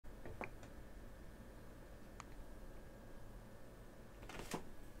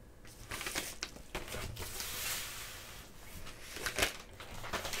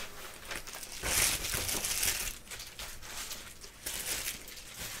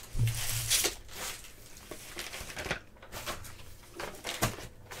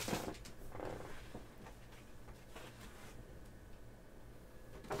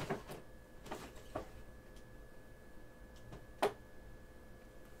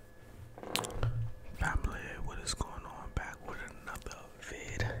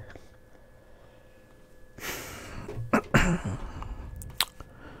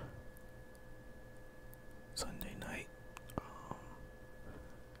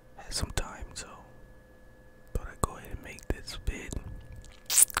some time, so thought I'd go ahead and make this vid.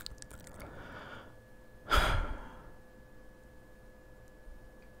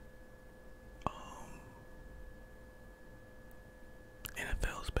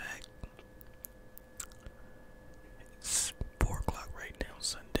 NFL's back. It's 4 o'clock right now,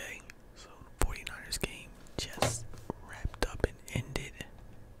 Sunday. So the 49ers game just wrapped up and ended.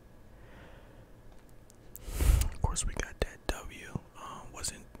 Of course, we got that W.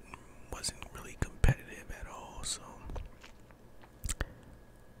 Wasn't really competitive at all, so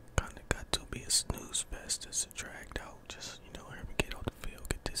kind of got to be a snooze fest to subtract out. Just, you know, here we get off the field,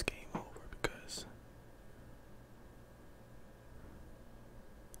 get this game over, because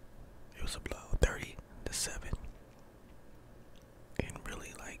it was a blowout, 30-7. And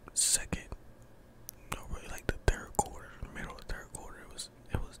really, like, really like the third quarter, middle of the third quarter, it was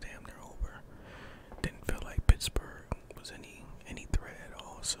damn near over. Didn't feel like Pittsburgh was any threat at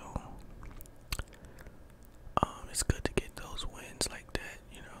all, so it's good to get those wins like that,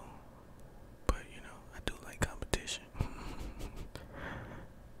 you know. But you know, I do like competition.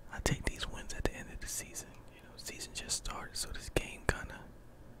 I take these wins at the end of the season. You know, season just started, so this game kind of,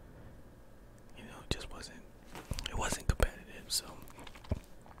 you know, it wasn't competitive. So,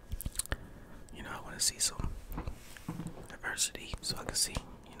 you know, I want to see some adversity, so I can see,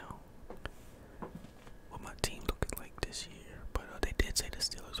 you know, what my team looking like this year. But they did say the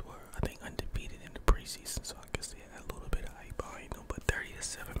Steelers were, I think, undefeated in the preseason, so I guess they had a little bit of hype behind them. But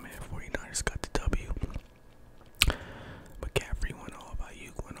 30-7, man, 49ers got the W. McCaffrey went off,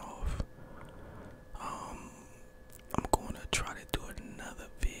 Ayuk went off. I'm going to try to do another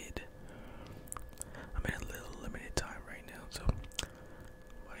vid. I'm in a little limited time right now, so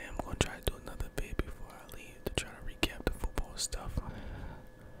I am going to try to do another vid before I leave to try to recap the football stuff.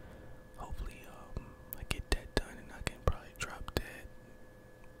 Hopefully, I get that done and I can probably drop that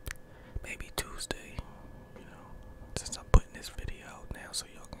maybe Tuesday, you know, since I'm putting this video out now, so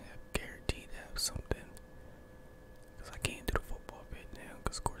y'all can have guaranteed to have something. Because I can't do the football vid now,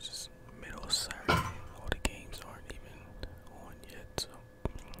 because of course it's middle of Saturday. All the games aren't even on yet, so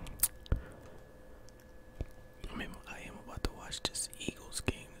I am about to watch this Eagles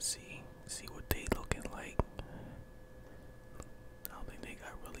game to see what they looking like. I don't think they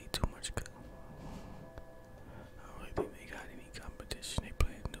got really too much good. I don't really think they got any competition. They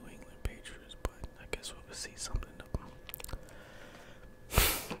play New England Patriots, but I guess we'll see something of them.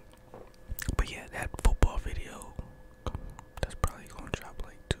 But yeah, that football video, that's probably gonna drop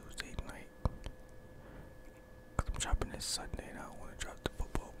like Tuesday night. Cause I'm dropping this Sunday and I don't wanna drop the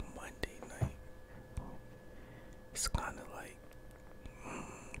football Monday night. It's kinda like,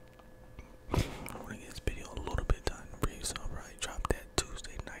 I wanna get this video a little bit done brief, so I'll probably drop that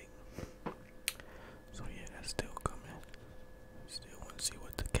Tuesday night. So yeah, that's still coming. Still wanna see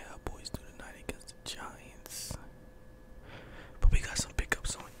what the Cowboys do tonight against the Giants. But we got some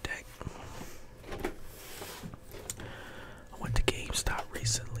pickups on deck. I went to Gamestop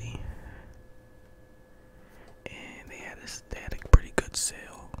recently, and they had a pretty good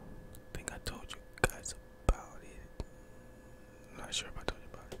sale. I think I told you guys about it. I'm not sure if I told you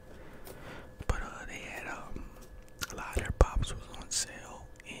about it, but they had a lot of their pops was on sale,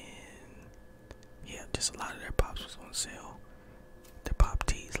 and yeah, just a lot of their pops was on sale. The pop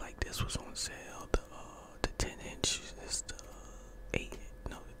tees like this was on sale. The 10 inches, the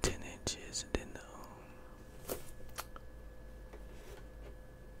 10 inches, and then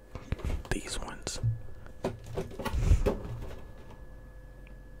these ones.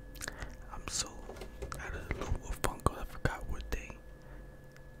 I'm so out of the loop with Funko, I forgot what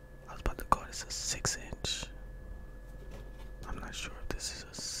I was about to call this a 6-inch. I'm not sure if this is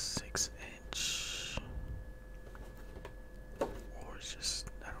a 6-inch or it's just,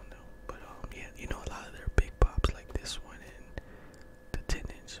 I don't know. But yeah, you know, a lot of their big pops like this one and the 10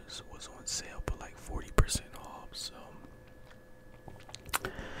 inches was on sale for like 40% off. So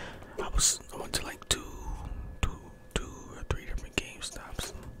I went to like two or three different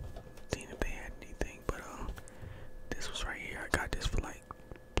GameStops, seeing if they had anything. But this was right here. I got this for like,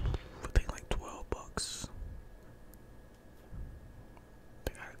 I think like $12.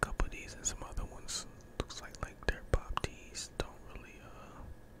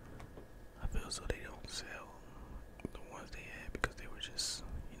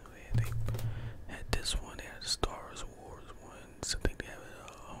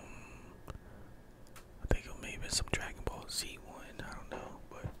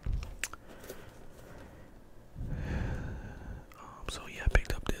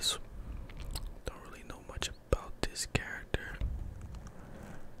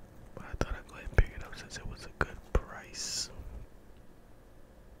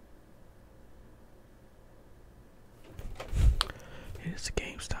 It's a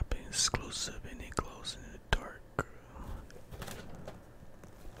GameStop exclusive and it glows in the dark.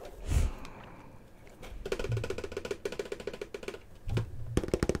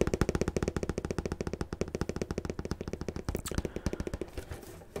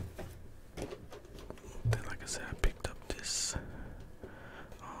 Then, like I said, I picked up this.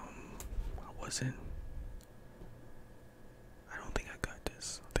 I don't think I got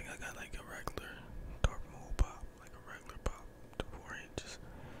this. I think I got like a regular dark mode pop, like a regular pop to 4 inches.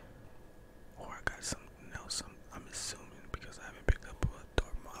 Or I got something else. I'm assuming because I haven't picked up a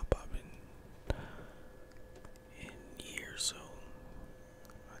dark mode pop in years, so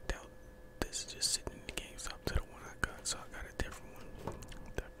I doubt this is just sitting in the GameStop to the one I got. So I got a different one,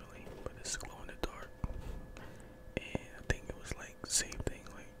 definitely, but it's glow in the dark. And I think it was like same thing,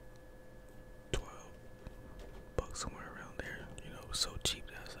 like $12, somewhere around there. You know, it was so cheap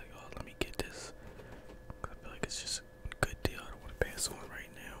that I was like, oh, let me get this. I feel like it's just a good deal. I don't want to pass on right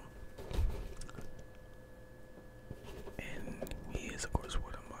now. And he is, of course,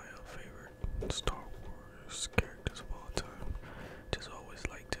 one of my favorite Star Wars characters of all time. Just always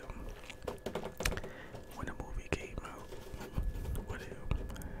liked him. When the movie came out with him,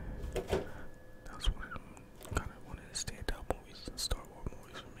 that was one of the standout movies, Star Wars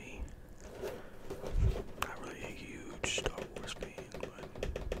movies for me. Not really a huge Star Wars fan, but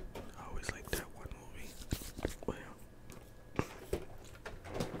I always liked that one movie. Well,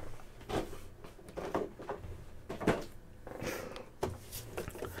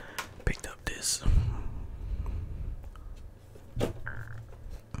 picked up this.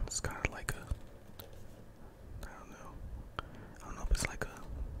 It's kind of like I don't know if it's like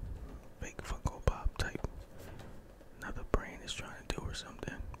a fake Funko Pop type. Another brand is trying to do or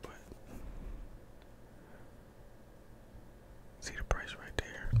something, but see the price right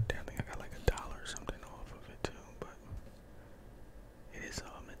there. Damn, I think I got like $1 or something off of it too, but it is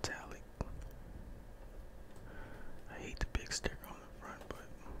metallic. I hate the big sticker on the front, but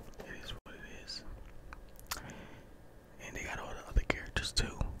it is what it is. And they got all the other characters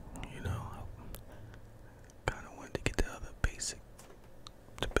too. You know, I kind of wanted to get the other base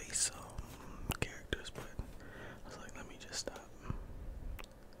characters, but I was like, let me just stop.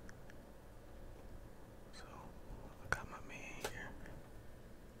 So I got my man here.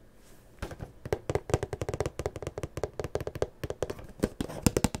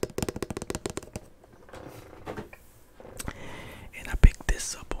 And I picked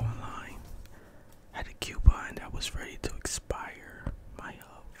this up online. Had a coupon that was ready to expire. My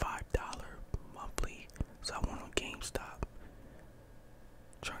 $5 monthly. So I went on Gamestop,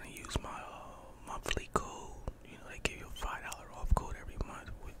 trying to use my monthly code. You know, they give you a $5 off code every month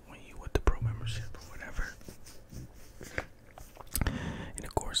when you with the pro membership or whatever. And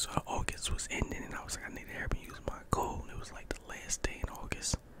of course, August was ending, and I was like, I need to help me use my code. And it was like the last day in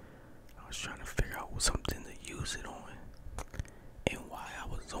August. I was trying to figure out something to use it on. And while I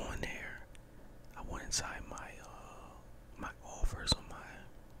was on there, I went inside my offers on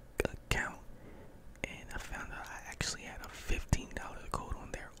my account, and I found out I actually had a $15 code on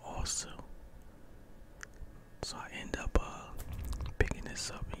there also. So I end up picking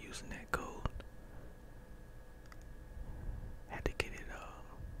this up and using that code. Had to get it.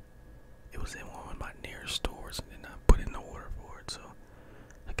 It was in one of my nearest stores, and then I put in the order for it. So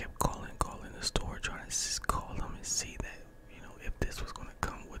I kept calling the store, trying to call them and see that, you know, if this was gonna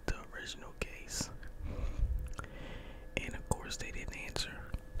come with the original case. And of course, they didn't answer.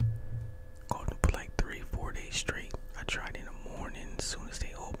 Called them for like 3-4 days straight. I tried in the morning, as soon as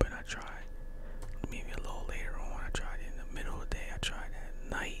they opened. I tried maybe a little later on. I tried in the middle of the day. I tried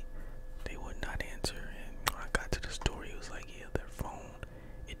at night. They would not answer. And when I got to the store, he was like, yeah, their phone,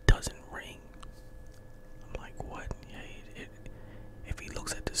 it doesn't ring. I'm like, what? Yeah, if he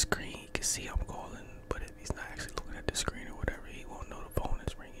looks at the screen, he can see I'm calling. But if he's not actually looking at the screen or whatever, he won't know the phone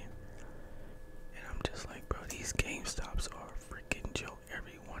is ringing. And I'm just like, bro, these GameStops are a freaking joke.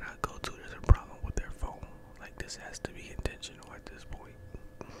 Every one I go to, there's a problem with their phone. Like, this has to be intentional at this point.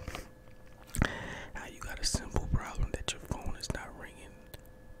 How you got a simple problem that your phone is not ringing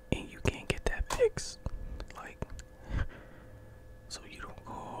and you can't get that fixed? Like, so you don't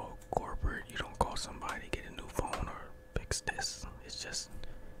call corporate, you don't call somebody to get a new phone or fix this. It's just,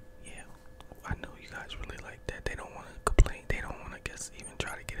 yeah, I know you guys really like that. They don't want to complain. They don't want to, guess, even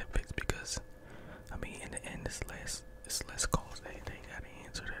try to get it fixed because, I mean, in the end, it's less calls. They gotta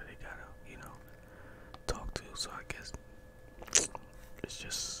answer that. They gotta, you know, talk to. So I guess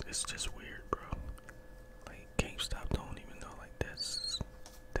it's just weird, bro. Like, GameStop don't even know, like,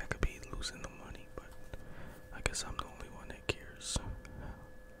 that could be losing the money, but I guess I'm the only one that cares.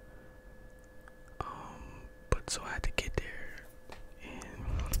 But so I had to get there,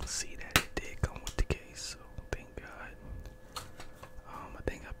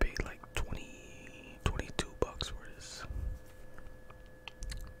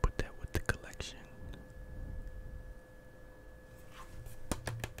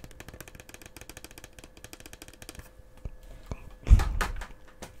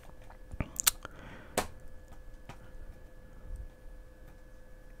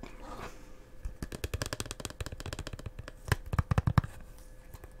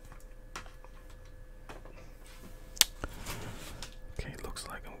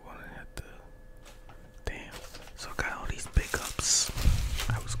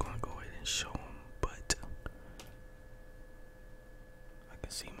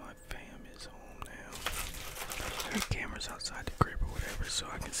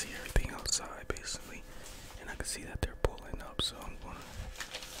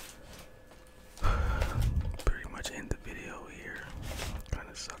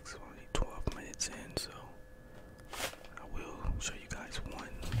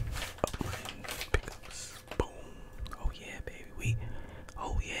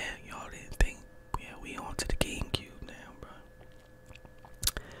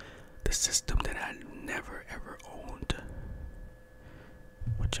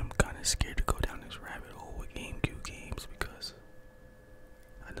 scared to go down this rabbit hole with GameCube games because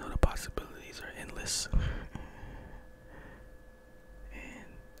I know the possibilities are endless. And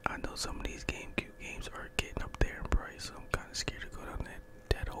I know some of these GameCube games are getting up there in price, so I'm kind of scared to go down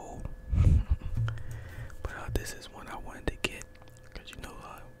that hole. But this is one I wanted to get because you know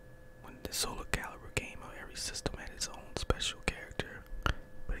when the Solar Calibur came out, every system had its own special character.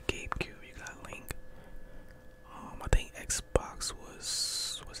 But a GameCube, you got Link. I think Xbox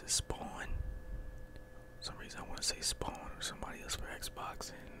was it Spawn? For some reason I want to say Spawn or somebody else for Xbox,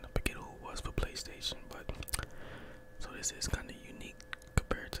 and I forget who it was for PlayStation. But so this is kind of unique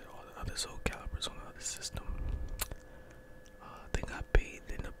compared to all the other Soul Caliburs on the other system. I think I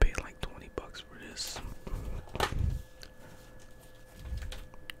ended up paying like $20 for this.